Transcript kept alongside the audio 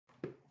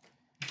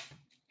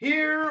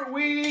Here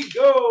we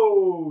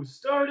go.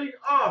 Starting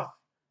off,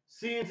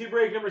 CNC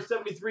break number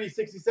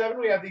 7367.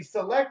 We have the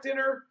select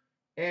inner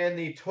and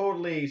the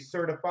totally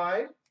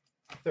certified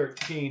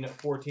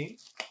 1314.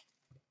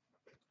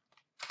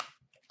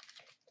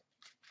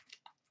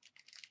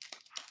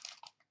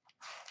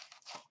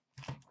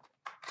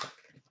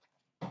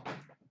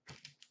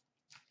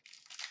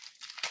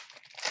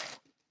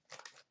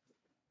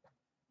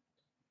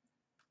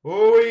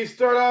 We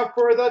start off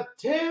for the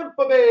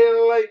Tampa Bay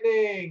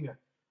Lightning.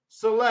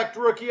 Select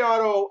rookie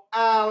auto,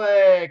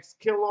 Alex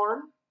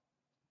Killorn.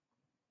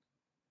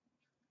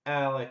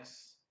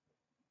 Alex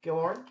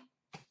Killorn.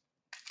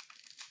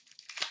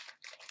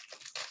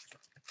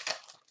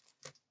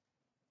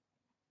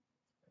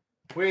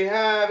 We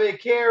have a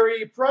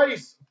Carey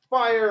Price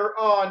Fire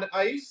on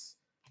Ice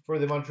for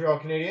the Montreal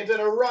Canadiens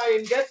and a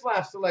Ryan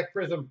Getzlaf Select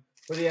Prism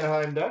for the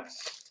Anaheim Ducks.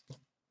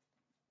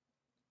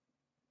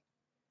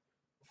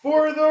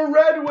 For the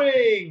Red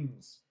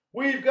Wings,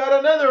 we've got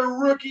another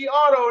rookie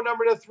auto,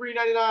 number to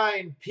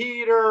 399,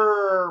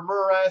 Peter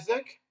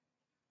Mrazek.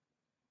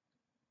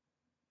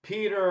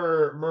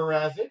 Peter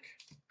Mrazek.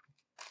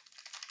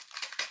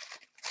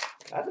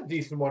 That's a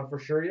decent one for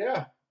sure,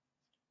 yeah.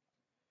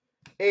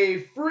 A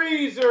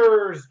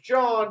Freezers,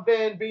 John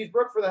Van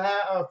Beesbrook for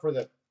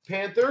the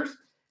Panthers,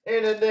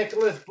 and a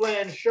Nicholas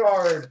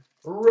Blanchard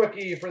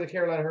rookie for the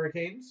Carolina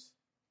Hurricanes.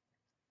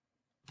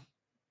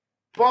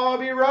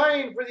 Bobby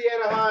Ryan for the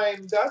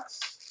Anaheim Ducks.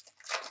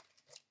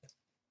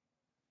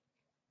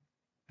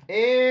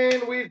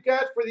 And we've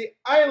got for the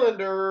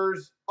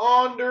Islanders,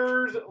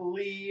 Anders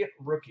Lee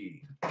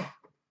rookie.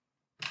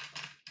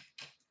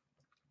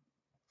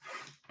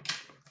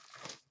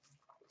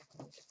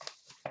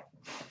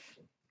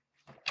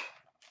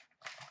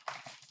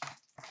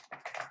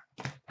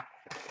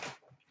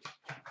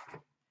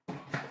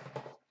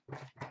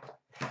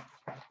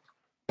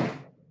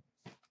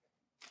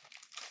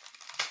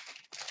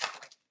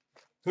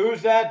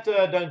 Who's that,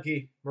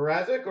 Donkey?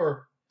 Mrazek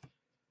or?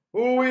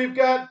 Who we've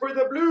got for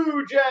the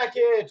Blue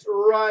Jackets,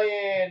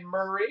 Ryan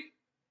Murray.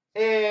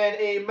 And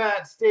a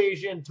Matt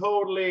Station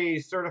totally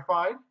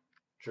certified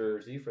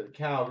jersey for the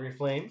Calgary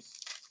Flames.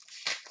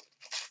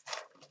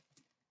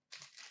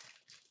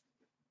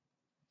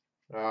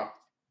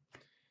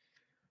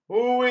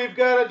 We've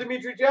got a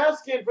Dmitry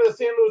Jaskin for the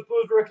St. Louis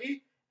Blues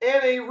rookie.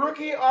 And a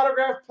rookie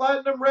autographed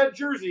platinum red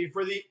jersey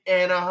for the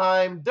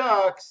Anaheim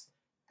Ducks,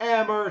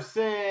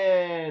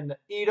 Emerson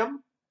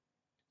Edom.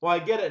 Well, I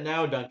get it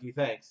now, Donkey.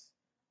 Thanks.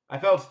 I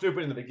felt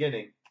stupid in the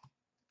beginning.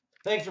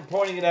 Thanks for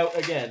pointing it out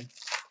again.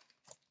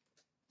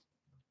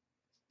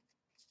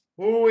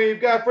 We've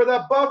got for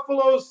the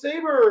Buffalo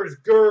Sabres,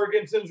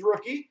 Gergenson's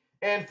rookie.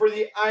 And for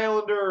the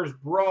Islanders,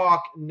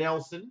 Brock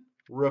Nelson,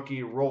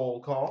 rookie roll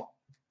call.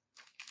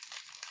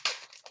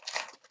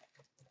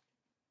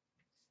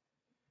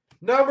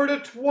 Number to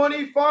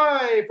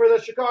 25 for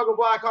the Chicago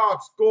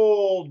Blackhawks,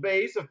 gold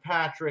base of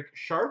Patrick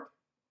Sharp.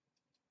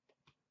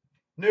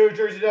 New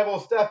Jersey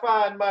Devils,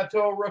 Stefan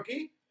Matteau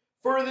rookie.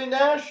 For the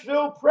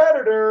Nashville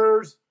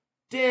Predators,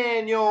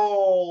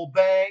 Daniel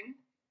Bang,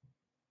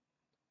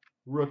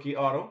 rookie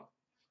auto.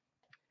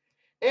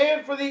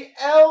 And for the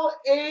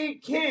LA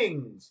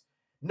Kings,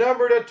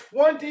 number to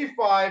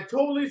 25,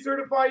 totally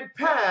certified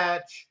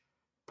patch,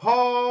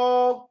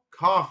 Paul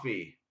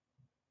Coffey.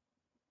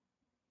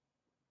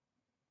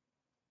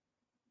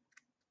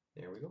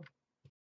 There we go.